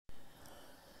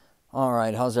All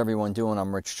right, how's everyone doing?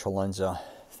 I'm Rich CELENZA.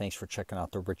 Thanks for checking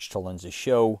out the Rich CELENZA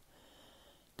Show.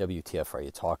 WTF are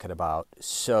you talking about?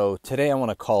 So today I want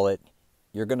to call it,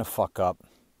 you're going to fuck up,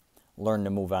 learn to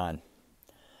move on.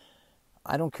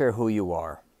 I don't care who you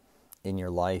are in your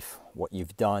life, what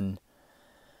you've done,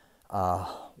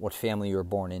 what family you were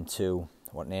born into,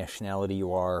 what nationality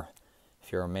you are,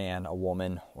 if you're a man, a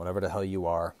woman, whatever the hell you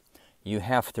are, you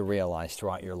have to realize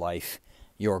throughout your life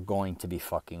you're going to be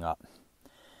fucking up.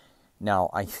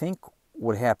 Now, I think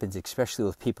what happens, especially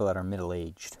with people that are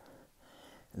middle-aged,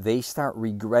 they start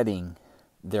regretting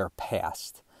their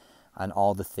past on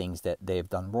all the things that they have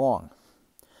done wrong.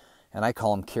 And I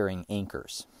call them carrying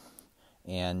anchors.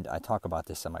 And I talk about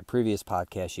this on my previous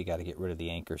podcast. You got to get rid of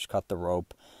the anchors, cut the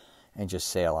rope, and just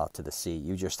sail out to the sea.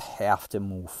 You just have to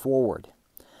move forward.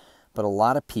 But a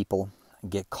lot of people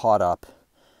get caught up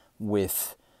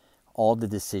with all the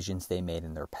decisions they made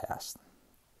in their past.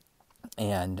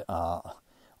 And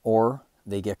or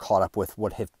they get caught up with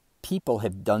what people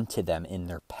have done to them in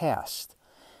their past.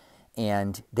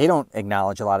 And they don't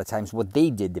acknowledge a lot of times what they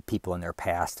did to people in their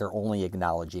past. They're only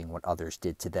acknowledging what others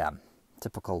did to them.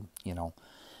 Typical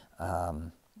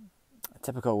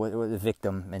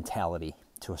victim mentality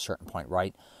to a certain point,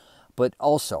 right? But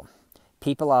also,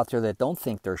 people out there that don't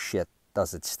think their shit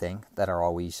does its thing, that are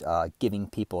always giving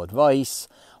people advice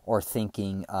or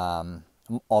thinking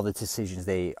all the decisions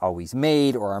they always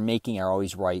made or are making are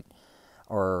always right,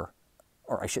 or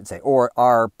I should say, or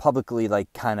are publicly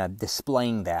like kind of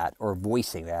displaying that or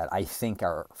voicing that, I think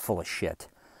are full of shit.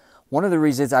 One of the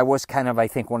reasons I was kind of, I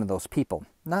think, one of those people,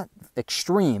 not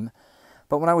extreme,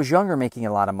 but when I was younger making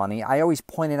a lot of money, I always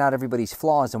pointed out everybody's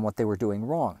flaws and what they were doing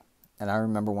wrong. And I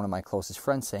remember one of my closest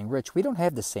friends saying, Rich, we don't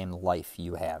have the same life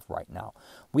you have right now.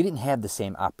 We didn't have the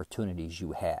same opportunities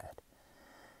you had.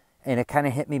 And it kind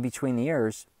of hit me between the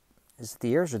ears. Is it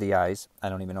the ears or the eyes? I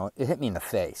don't even know. It hit me in the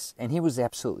face. And he was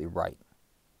absolutely right.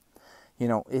 You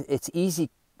know, it's easy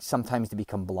sometimes to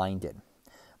become blinded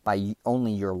by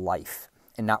only your life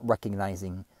and not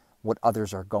recognizing what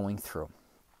others are going through.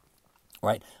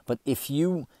 Right? But if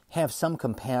you have some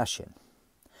compassion,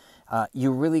 you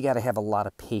really got to have a lot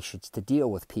of patience to deal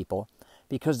with people,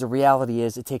 because the reality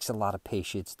is it takes a lot of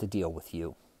patience to deal with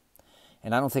you.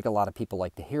 And I don't think a lot of people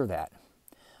like to hear that.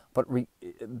 But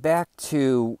back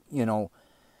to,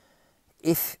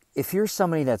 if you're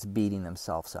somebody that's beating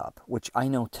themselves up, which I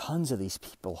know tons of these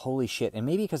people, holy shit, and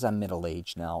maybe because I'm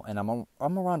middle-aged now, and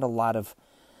I'm around a lot of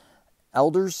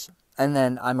elders, and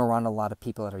then I'm around a lot of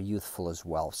people that are youthful as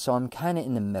well. So I'm kind of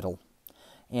in the middle.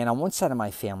 And on one side of my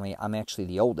family, I'm actually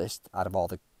the oldest out of all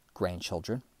the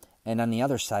grandchildren. And on the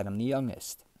other side, I'm the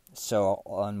youngest. So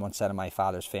on one side of my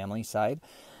father's family side,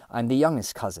 I'm the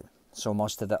youngest cousin. So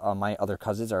most of my other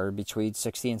cousins are between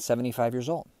 60 and 75 years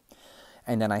old.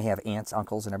 And then I have aunts,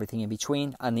 uncles, and everything in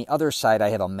between. On the other side, I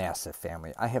have a massive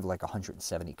family. I have like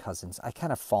 170 cousins. I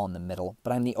kind of fall in the middle,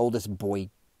 but I'm the oldest boy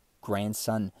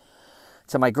grandson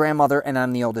to my grandmother, and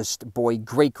I'm the oldest boy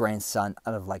great-grandson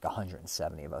out of like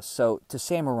 170 of us. So to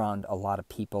say I'm around a lot of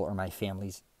people, or my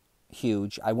family's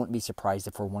huge, I wouldn't be surprised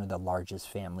if we're one of the largest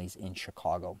families in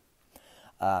Chicago.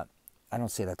 I don't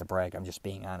say that to brag. I'm just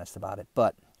being honest about it.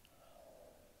 But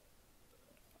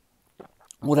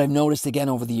what I've noticed again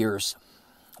over the years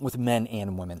with men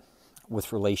and women,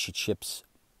 with relationships,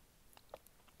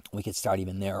 we could start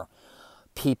even there.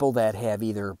 People that have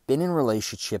either been in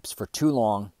relationships for too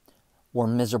long, were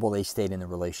miserable, they stayed in the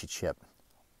relationship.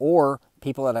 Or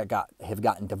people that have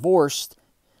gotten divorced,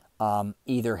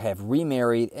 either have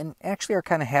remarried and actually are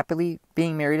kind of happily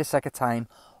being married a second time,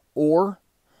 or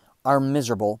are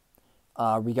miserable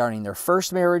regarding their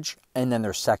first marriage and then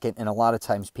their second. And a lot of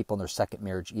times people in their second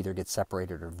marriage either get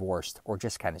separated or divorced, or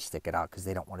just kind of stick it out because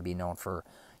they don't want to be known for,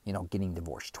 getting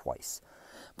divorced twice.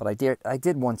 But I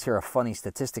did once hear a funny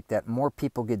statistic that more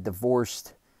people get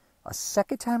divorced a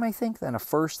second time, I think, than a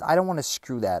first. I don't want to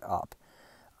screw that up.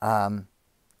 I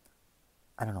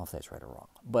don't know if that's right or wrong,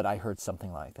 but I heard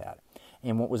something like that.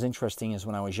 And what was interesting is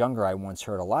when I was younger, I once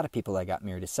heard a lot of people that got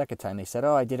married a second time, they said,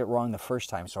 oh, I did it wrong the first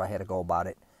time, so I had to go about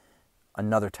it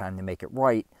another time to make it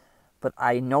right. But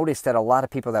I noticed that a lot of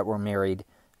people that were married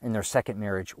in their second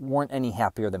marriage weren't any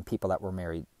happier than people that were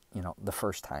married, the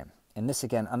first time. And this,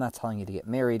 again, I'm not telling you to get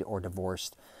married or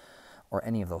divorced or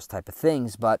any of those type of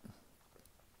things, but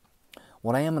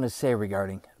what I am going to say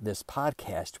regarding this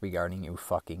podcast, regarding you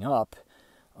fucking up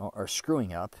or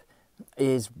screwing up,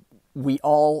 is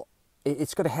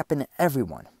it's going to happen to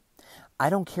everyone. I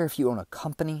don't care if you own a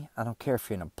company. I don't care if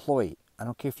you're an employee. I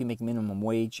don't care if you make minimum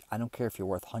wage. I don't care if you're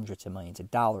worth hundreds of millions of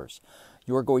dollars.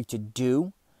 You are going to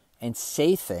do and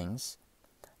say things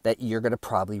that you're going to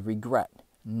probably regret.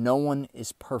 No one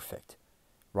is perfect,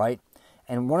 right?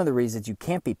 And one of the reasons you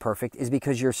can't be perfect is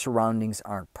because your surroundings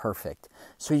aren't perfect.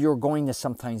 So you're going to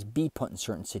sometimes be put in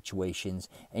certain situations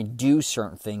and do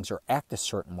certain things or act a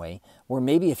certain way, where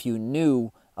maybe if you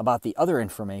knew about the other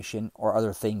information or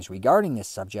other things regarding this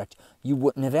subject, you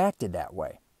wouldn't have acted that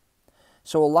way.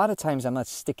 So a lot of times, I'm not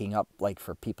sticking up like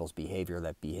for people's behavior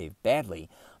that behave badly,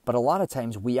 but a lot of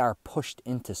times we are pushed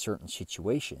into certain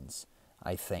situations,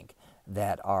 I think,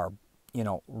 that are,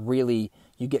 really,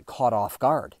 you get caught off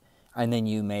guard. And then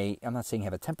you may, I'm not saying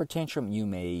have a temper tantrum, you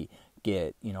may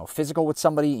get, physical with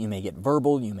somebody, you may get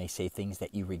verbal, you may say things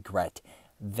that you regret.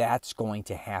 That's going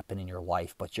to happen in your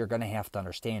life, but you're going to have to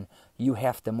understand you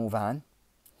have to move on.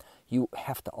 You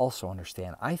have to also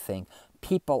understand, I think,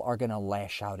 people are going to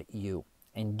lash out at you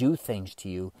and do things to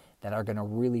you that are going to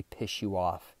really piss you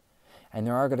off. And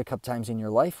there are going to come times in your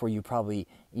life where you probably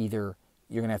either,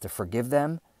 you're going to have to forgive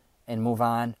them and move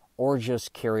on, or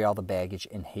just carry all the baggage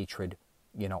and hatred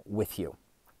with you.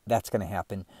 That's going to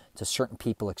happen to certain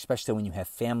people, especially when you have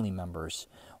family members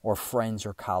or friends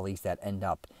or colleagues that end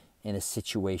up in a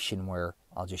situation where,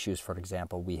 I'll just use for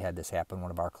example, we had this happen,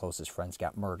 one of our closest friends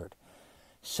got murdered.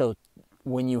 So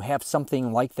when you have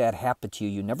something like that happen to you,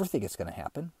 you never think it's going to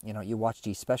happen. You watch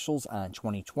these specials on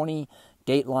 2020,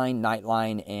 Dateline,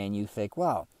 Nightline, and you think,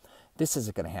 wow, this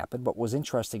isn't going to happen. But what was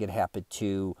interesting, it happened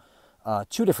to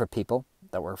two different people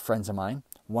that were friends of mine.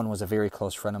 One was a very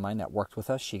close friend of mine that worked with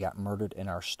us. She got murdered in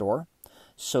our store.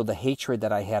 So the hatred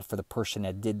that I had for the person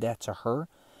that did that to her,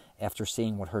 after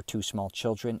seeing what her two small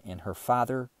children and her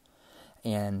father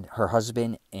and her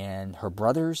husband and her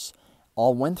brothers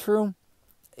all went through,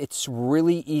 it's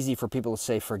really easy for people to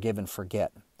say forgive and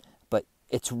forget. But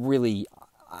it's really,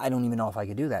 I don't even know if I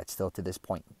could do that still to this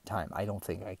point in time. I don't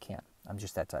think I can. I'm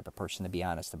just that type of person, to be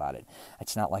honest about it.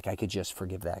 It's not like I could just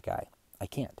forgive that guy. I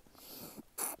can't.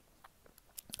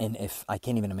 And if I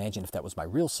can't even imagine if that was my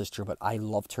real sister, but I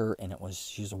loved her, and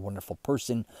she's a wonderful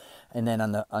person. And then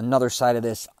on the another side of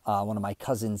this, one of my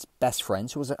cousin's best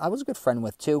friends, who I was a good friend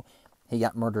with too, he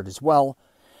got murdered as well.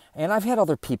 And I've had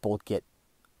other people get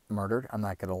murdered, I'm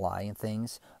not going to lie, and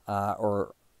things,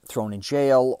 or thrown in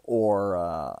jail,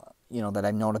 or that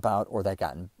I've known about, or that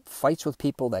got in fights with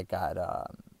people, that got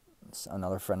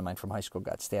another friend of mine from high school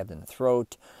got stabbed in the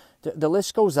throat. The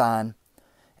list goes on.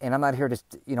 And I'm not here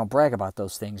to, brag about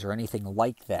those things or anything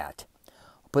like that.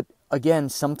 But again,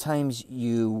 sometimes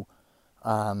you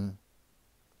got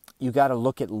to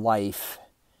look at life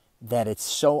that it's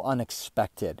so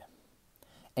unexpected,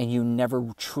 and you never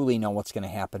truly know what's going to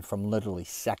happen from literally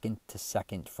second to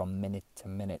second, from minute to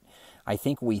minute. I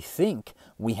think we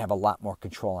have a lot more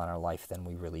control on our life than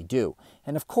we really do.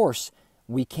 And of course,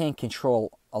 we can't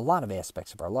control a lot of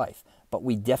aspects of our life, but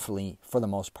we definitely, for the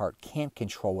most part, can't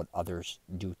control what others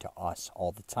do to us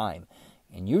all the time.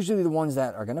 And usually the ones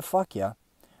that are going to fuck you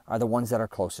are the ones that are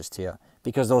closest to you,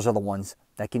 because those are the ones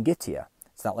that can get to you.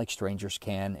 It's not like strangers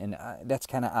can, and that's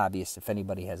kind of obvious if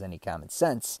anybody has any common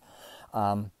sense.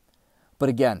 But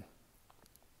again,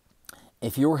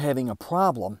 if you're having a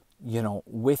problem,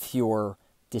 with your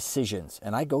decisions,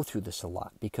 and I go through this a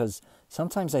lot, because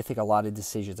sometimes I think a lot of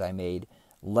decisions I made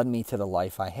led me to the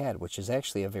life I had, which is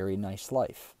actually a very nice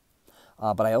life.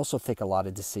 But I also think a lot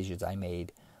of decisions I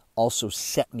made also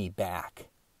set me back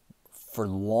for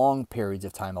long periods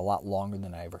of time, a lot longer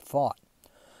than I ever thought.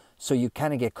 So you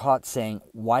kind of get caught saying,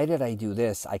 why did I do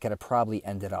this? I could have probably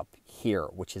ended up here,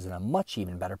 which is in a much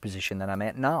even better position than I'm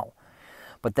at now.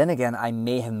 But then again, I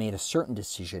may have made a certain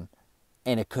decision,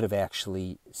 and it could have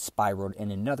actually spiraled in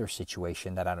another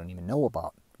situation that I don't even know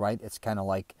about, right? It's kind of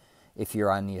like if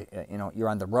you're on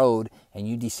the road and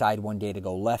you decide one day to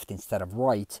go left instead of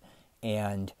right,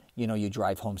 and you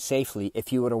drive home safely.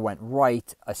 If you would have went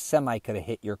right, a semi could have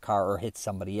hit your car or hit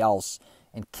somebody else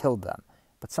and killed them.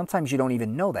 But sometimes you don't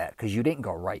even know that because you didn't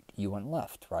go right, you went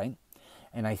left, right?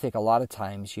 And I think a lot of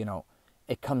times,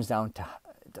 it comes down to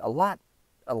a lot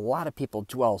of people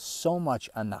dwell so much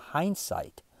on the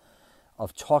hindsight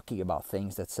of talking about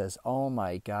things that says, oh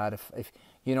my God, if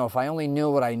I only knew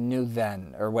what I knew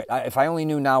then, or wait, if I only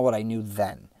knew now what I knew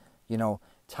then,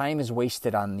 time is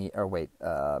wasted on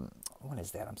what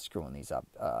is that? I'm screwing these up.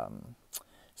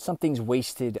 Something's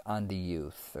wasted on the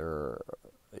youth, or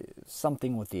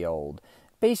something with the old.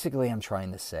 Basically, I'm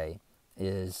trying to say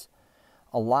is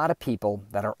a lot of people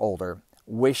that are older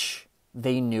wish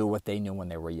they knew what they knew when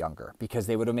they were younger, because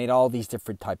they would have made all these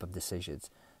different type of decisions.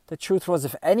 The truth was,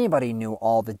 if anybody knew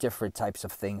all the different types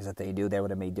of things that they do, they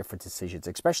would have made different decisions,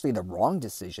 especially the wrong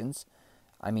decisions.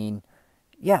 I mean,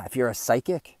 yeah, if you're a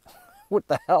psychic, what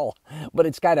the hell? But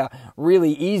it's kind of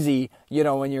really easy,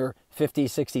 when you're 50,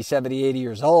 60, 70, 80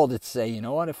 years old, to say, you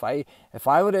know what, if I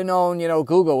would have known,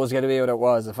 Google was going to be what it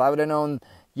was, if I would have known,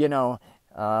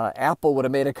 Apple would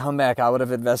have made a comeback, I would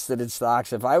have invested in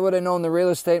stocks. If I would have known the real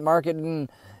estate market in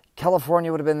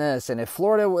California would have been this, and if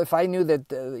I knew that,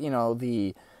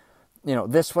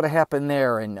 this would have happened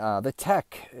there, and the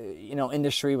tech,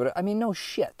 industry would have, no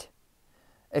shit.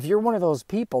 If you're one of those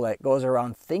people that goes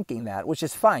around thinking that, which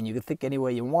is fine, you can think any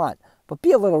way you want, but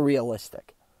be a little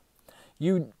realistic.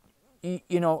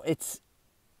 It's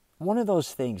one of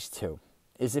those things too,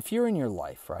 is if you're in your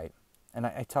life, right, and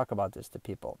I talk about this to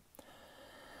people,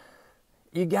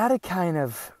 you got to kind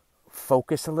of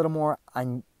focus a little more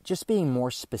on just being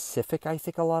more specific, I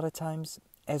think, a lot of times,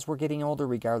 as we're getting older,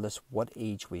 regardless what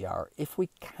age we are, if we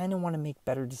kind of want to make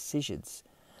better decisions.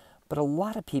 But a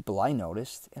lot of people I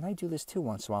noticed, and I do this too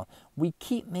once in a while, we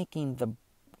keep making the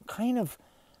kind of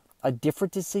a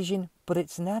different decision, but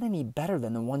it's not any better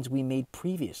than the ones we made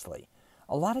previously.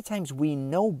 A lot of times we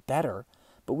know better,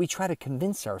 but we try to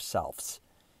convince ourselves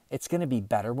it's going to be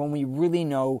better when we really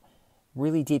know,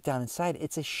 really deep down inside,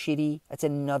 it's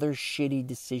another shitty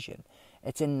decision.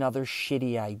 It's another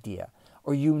shitty idea.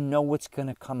 Or what's going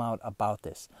to come out about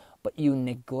this, but you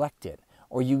neglect it,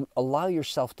 or you allow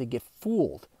yourself to get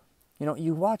fooled.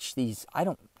 You watch these, I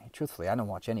don't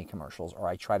watch any commercials, or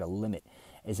I try to limit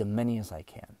as many as I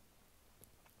can.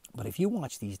 But if you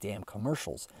watch these damn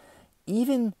commercials,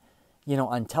 even,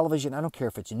 on television, I don't care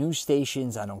if it's news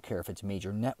stations, I don't care if it's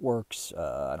major networks,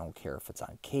 I don't care if it's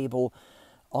on cable,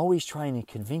 always trying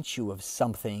to convince you of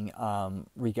something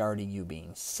regarding you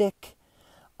being sick.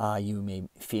 Do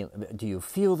you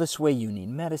feel this way? You need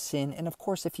medicine. And of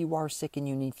course, if you are sick and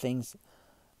you need things,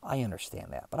 I understand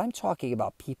that. But I'm talking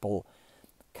about people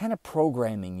kind of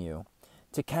programming you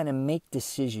to kind of make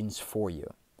decisions for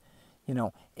you.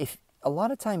 If a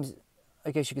lot of times, I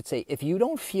guess you could say, if you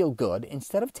don't feel good,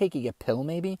 instead of taking a pill,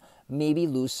 maybe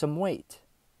lose some weight.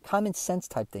 Common sense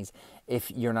type things.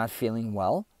 If you're not feeling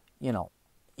well,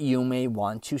 you may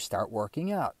want to start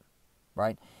working out,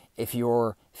 right? If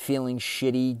you're feeling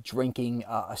shitty, drinking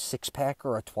a 6-pack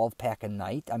or a 12-pack a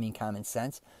night, common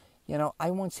sense.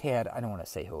 I once had, I don't want to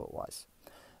say who it was,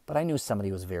 but I knew somebody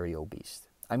who was very obese.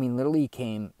 Literally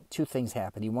two things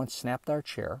happened. He once snapped our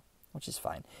chair, which is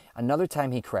fine. Another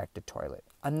time he cracked a toilet.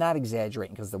 I'm not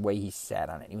exaggerating because the way he sat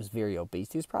on it, he was very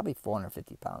obese. He was probably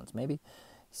 450 pounds, maybe.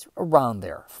 He's around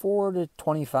there,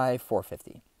 425,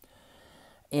 450.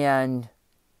 And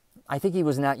I think he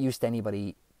was not used to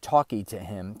anybody talking to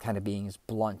him, kind of being as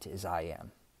blunt as I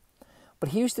am. But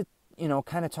he used to,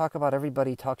 kind of talk about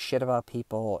everybody, talk shit about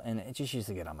people, and it just used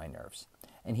to get on my nerves.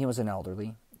 And he was an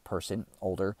elderly person,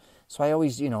 older, so I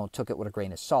always, took it with a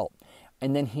grain of salt.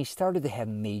 And then he started to have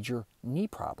major knee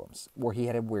problems, where he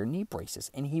had to wear knee braces.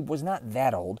 And he was not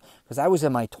that old, because I was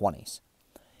in my 20s.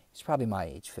 He's probably my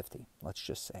age, 50, let's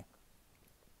just say.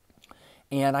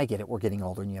 And I get it, we're getting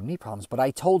older and you have knee problems. But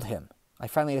I told him, I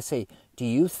finally had to say, do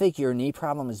you think your knee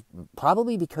problem is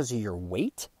probably because of your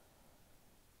weight?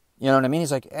 You know what I mean?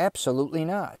 He's like, absolutely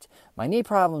not. My knee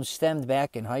problem stemmed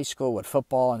back in high school with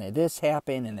football, and this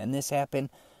happened, and then this happened.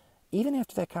 Even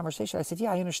after that conversation, I said,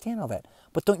 yeah, I understand all that.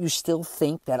 But don't you still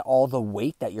think that all the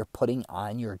weight that you're putting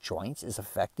on your joints is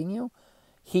affecting you?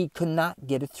 He could not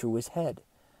get it through his head.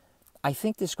 I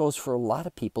think this goes for a lot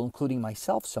of people, including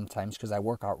myself sometimes, because I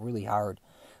work out really hard.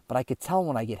 But I could tell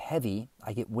when I get heavy,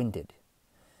 I get winded.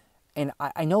 And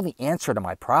I know the answer to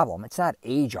my problem. It's not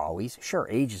age always. Sure,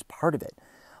 age is part of it.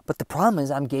 But the problem is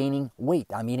I'm gaining weight.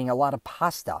 I'm eating a lot of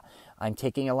pasta. I'm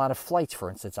taking a lot of flights, for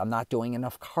instance. I'm not doing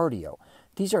enough cardio.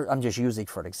 I'm just using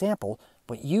for an example,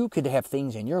 but you could have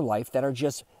things in your life that are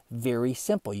just very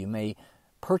simple. You may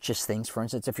purchase things, for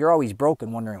instance, if you're always broke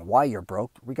and wondering why you're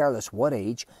broke, regardless what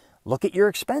age, look at your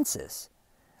expenses.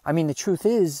 The truth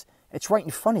is, it's right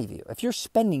in front of you. If you're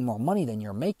spending more money than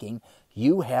you're making,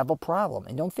 you have a problem.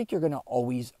 And don't think you're going to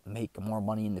always make more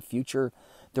money in the future.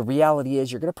 The reality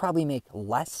is you're going to probably make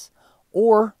less,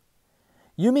 or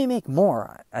you may make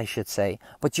more, I should say,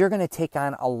 but you're going to take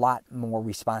on a lot more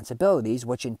responsibilities,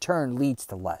 which in turn leads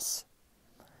to less.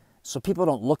 So people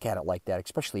don't look at it like that,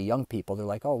 especially young people. They're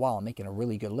like, oh, wow, I'm making a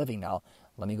really good living now.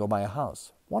 Let me go buy a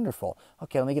house. Wonderful.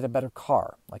 Okay, let me get a better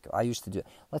car, like I used to do.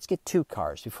 Let's get 2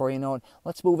 cars. Before you know it,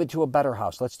 let's move into a better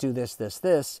house. Let's do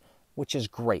this, which is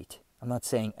great. I'm not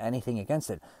saying anything against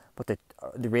it. But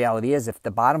the reality is, if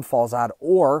the bottom falls out,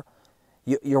 or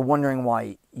you're wondering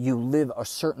why you live a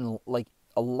certain,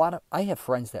 I have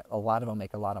friends that a lot of them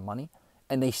make a lot of money,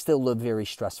 and they still live very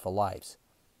stressful lives.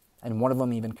 And one of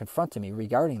them even confronted me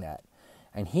regarding that.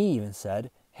 And he even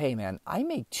said, hey man, I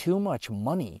make too much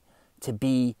money to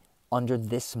be under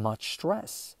this much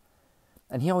stress.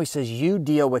 And he always says, you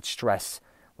deal with stress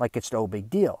like it's no big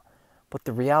deal. But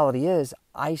the reality is,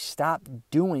 I stopped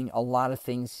doing a lot of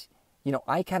things.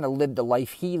 I kind of lived the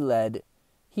life he led.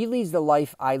 He leads the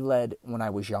life I led when I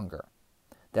was younger,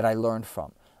 that I learned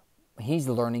from. He's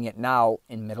learning it now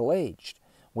in middle-aged,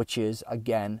 which is,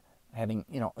 again, having,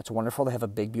 it's wonderful to have a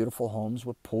big, beautiful homes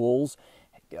with pools,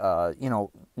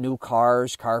 new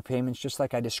cars, car payments, just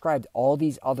like I described, all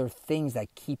these other things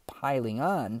that keep piling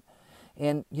on.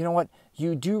 And you know what?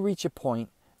 You do reach a point,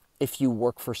 if you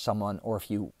work for someone, or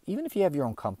even if you have your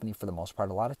own company, for the most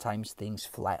part, a lot of times things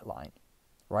flatline,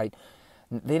 right?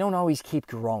 They don't always keep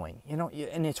growing,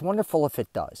 and it's wonderful if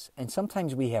it does. And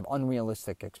sometimes we have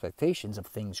unrealistic expectations of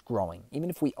things growing, even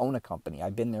if we own a company.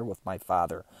 I've been there with my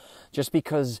father. Just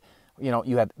because,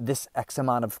 you have this X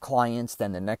amount of clients,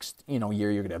 then the next,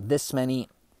 year you're going to have this many,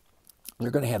 you're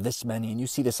going to have this many, and you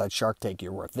see this on Shark Tank,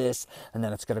 you're worth this, and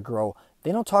then it's going to grow.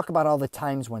 They don't talk about all the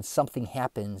times when something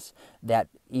happens that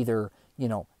either,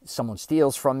 someone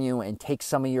steals from you and takes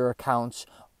some of your accounts,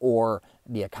 or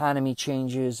the economy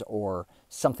changes, or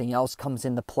something else comes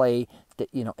into play. That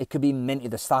it could be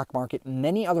the stock market.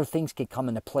 Many other things could come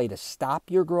into play to stop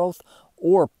your growth,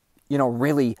 or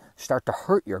really start to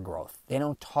hurt your growth. They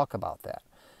don't talk about that.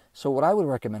 So what I would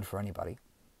recommend for anybody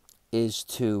is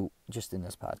to, just in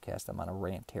this podcast, I'm on a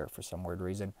rant here for some weird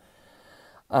reason,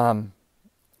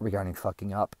 regarding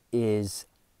fucking up, is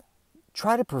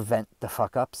try to prevent the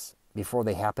fuck ups before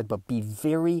they happen, but be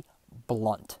very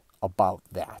blunt about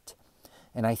that.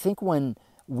 And I think when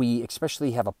we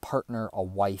especially have a partner, a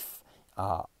wife,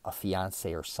 a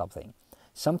fiance or something,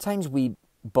 sometimes we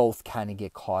both kind of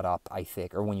get caught up, I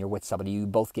think, or when you're with somebody, you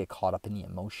both get caught up in the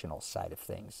emotional side of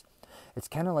things. It's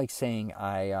kind of like saying,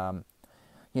 I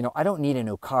don't need a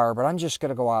new car, but I'm just going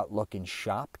to go out, look, and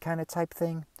shop kind of type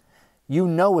thing.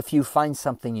 If you find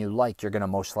something you like, you're going to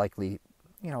most likely,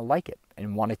 like it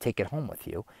and want to take it home with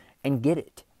you and get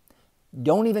it.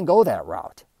 Don't even go that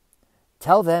route.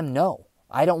 Tell them, no,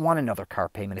 I don't want another car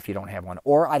payment if you don't have one,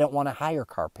 or I don't want a higher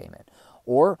car payment.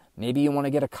 Or maybe you want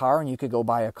to get a car and you could go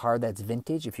buy a car that's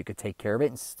vintage if you could take care of it,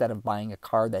 instead of buying a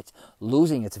car that's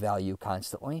losing its value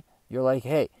constantly. You're like,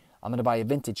 hey, I'm going to buy a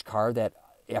vintage car that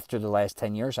after the last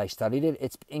 10 years I studied it,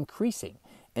 it's increasing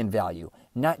in value,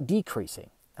 not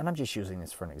decreasing. And I'm just using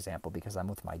this for an example because I'm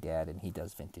with my dad and he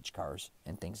does vintage cars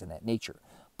and things in that nature.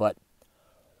 But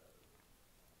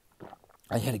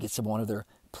I had to get some one of their,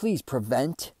 please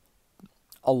prevent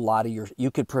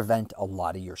you could prevent a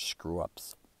lot of your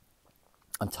screw-ups.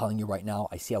 I'm telling you right now,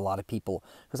 I see a lot of people,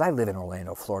 because I live in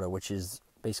Orlando, Florida, which is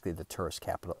basically the tourist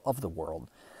capital of the world.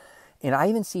 And I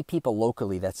even see people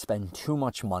locally that spend too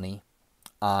much money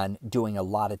on doing a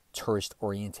lot of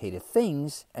tourist-orientated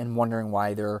things and wondering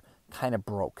why they're kind of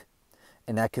broke.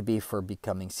 And that could be for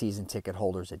becoming season ticket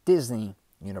holders at Disney,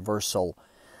 Universal,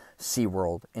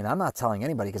 SeaWorld. And I'm not telling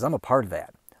anybody because I'm a part of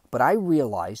that. But I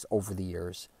realized over the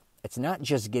years, it's not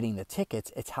just getting the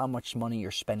tickets, it's how much money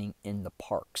you're spending in the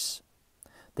parks.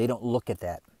 They don't look at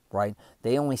that, right?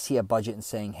 They only see a budget and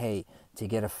saying, hey, to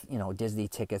get Disney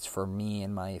tickets for me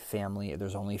and my family,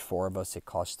 there's only 4 of us, it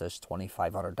costs us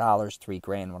 $2,500,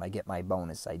 $3,000. When I get my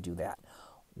bonus, I do that.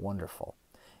 Wonderful.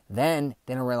 Then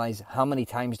they don't realize how many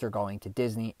times they're going to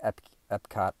Disney,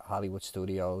 Epcot, Hollywood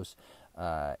Studios,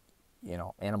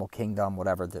 Animal Kingdom,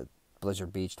 whatever, the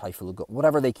Blizzard Beach, Typhoon Lagoon,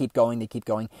 whatever, they keep going.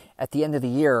 At the end of the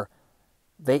year,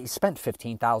 they spent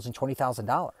 $15,000,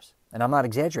 $20,000. And I'm not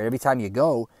exaggerating. Every time you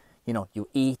go, you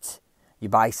eat, you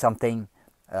buy something,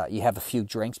 you have a few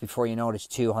drinks. Before you know it, it's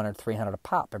 $200, $300 a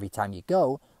pop every time you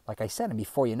go. Like I said, and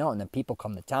before you know it, and then people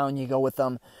come to town, you go with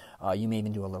them. You may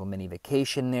even do a little mini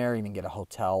vacation there, even get a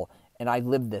hotel. And I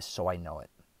live this, so I know it.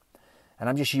 And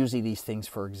I'm just using these things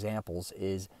for examples,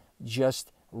 is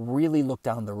just really look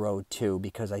down the road too,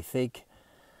 because I think,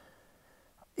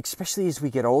 especially as we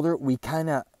get older, we kind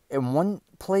of, in one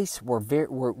place,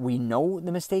 we know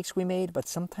the mistakes we made, but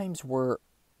sometimes we're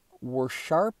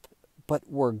sharp, but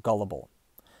we're gullible.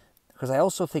 Because I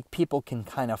also think people can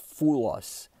kind of fool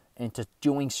us into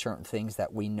doing certain things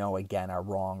that we know, again, are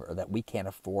wrong, or that we can't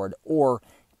afford, or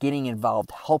getting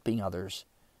involved helping others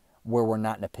where we're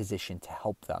not in a position to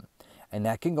help them. And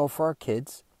that can go for our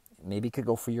kids. Maybe it could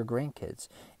go for your grandkids.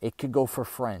 It could go for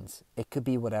friends. It could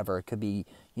be whatever. It could be,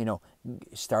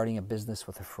 starting a business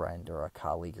with a friend or a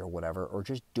colleague or whatever, or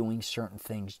just doing certain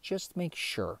things. Just make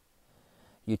sure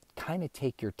you kind of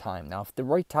take your time. Now, if the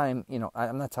right time,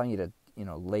 I'm not telling you to,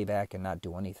 lay back and not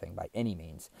do anything by any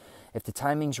means. If the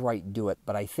timing's right, do it.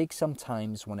 But I think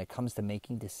sometimes when it comes to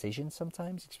making decisions,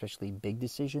 especially big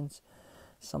decisions,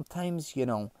 sometimes,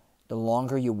 the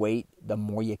longer you wait, the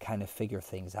more you kind of figure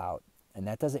things out. And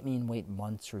that doesn't mean wait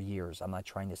months or years. I'm not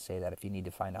trying to say that if you need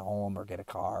to find a home or get a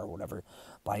car or whatever,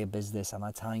 buy a business, I'm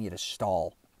not telling you to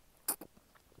stall.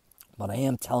 But I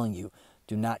am telling you,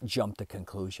 do not jump to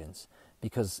conclusions.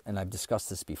 Because, and I've discussed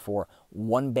this before,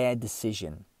 one bad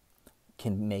decision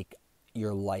can make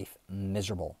your life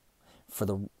miserable.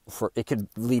 It could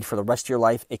lead for the rest of your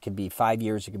life. It could be 5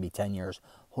 years. It could be 10 years.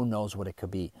 Who knows what it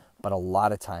could be? But a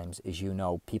lot of times, as you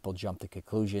know, people jump to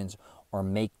conclusions or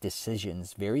make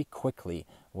decisions very quickly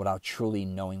without truly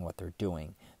knowing what they're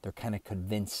doing. They're kind of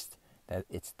convinced that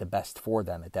it's the best for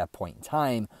them at that point in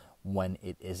time when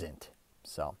it isn't.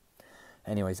 So,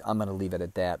 anyways, I'm going to leave it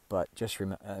at that. But just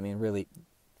remember, really,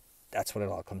 that's what it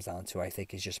all comes down to, I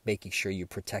think, is just making sure you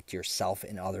protect yourself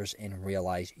and others and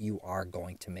realize you are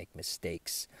going to make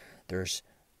mistakes. There's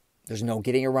no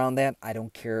getting around that. I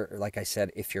don't care, like I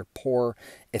said, if you're poor,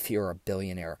 if you're a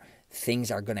billionaire,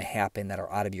 things are going to happen that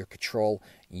are out of your control.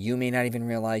 You may not even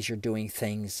realize you're doing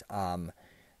things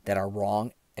that are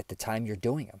wrong at the time you're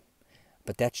doing them.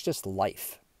 But that's just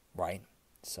life, right?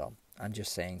 So I'm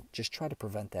just saying, just try to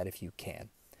prevent that if you can.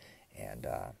 And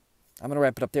I'm going to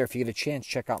wrap it up there. If you get a chance,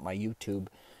 check out my YouTube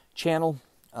channel.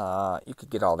 You could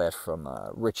get all that from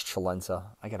Rich CELENZA.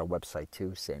 I got a website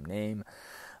too, same name.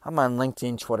 I'm on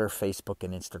LinkedIn, Twitter, Facebook,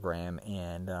 and Instagram.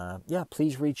 And yeah,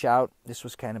 please reach out. This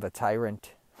was kind of a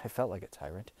tyrant. I felt like a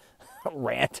tyrant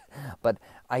rant. But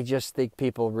I just think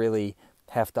people really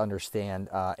have to understand.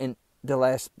 And the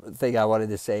last thing I wanted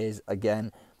to say is,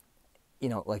 again,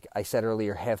 like I said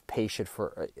earlier, have patience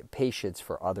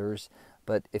for others.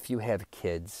 But if you have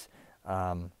kids,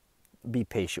 be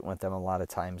patient with them. A lot of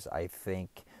times I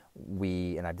think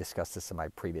and I've discussed this in my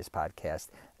previous podcast,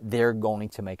 they're going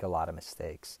to make a lot of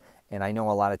mistakes. And I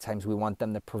know a lot of times we want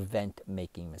them to prevent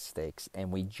making mistakes,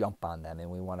 and we jump on them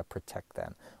and we want to protect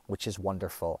them, which is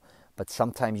wonderful. But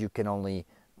sometimes you can only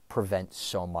prevent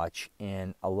so much.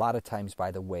 And a lot of times,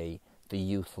 by the way, the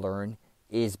youth learn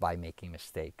is by making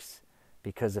mistakes.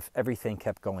 Because if everything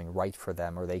kept going right for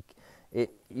them,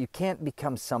 you can't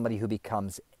become somebody who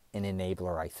becomes an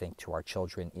enabler, I think, to our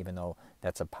children, even though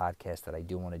that's a podcast that I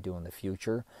do want to do in the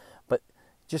future. But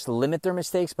just limit their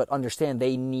mistakes, but understand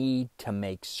they need to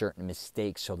make certain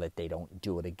mistakes so that they don't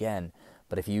do it again.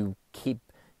 But if you keep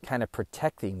kind of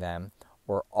protecting them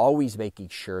or always making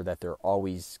sure that they're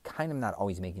always kind of not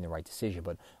always making the right decision,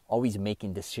 but always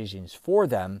making decisions for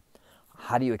them,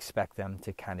 how do you expect them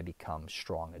to kind of become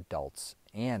strong adults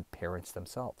and parents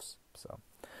themselves? So,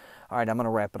 all right, I'm going to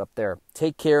wrap it up there.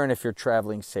 Take care, and if you're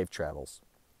traveling, safe travels.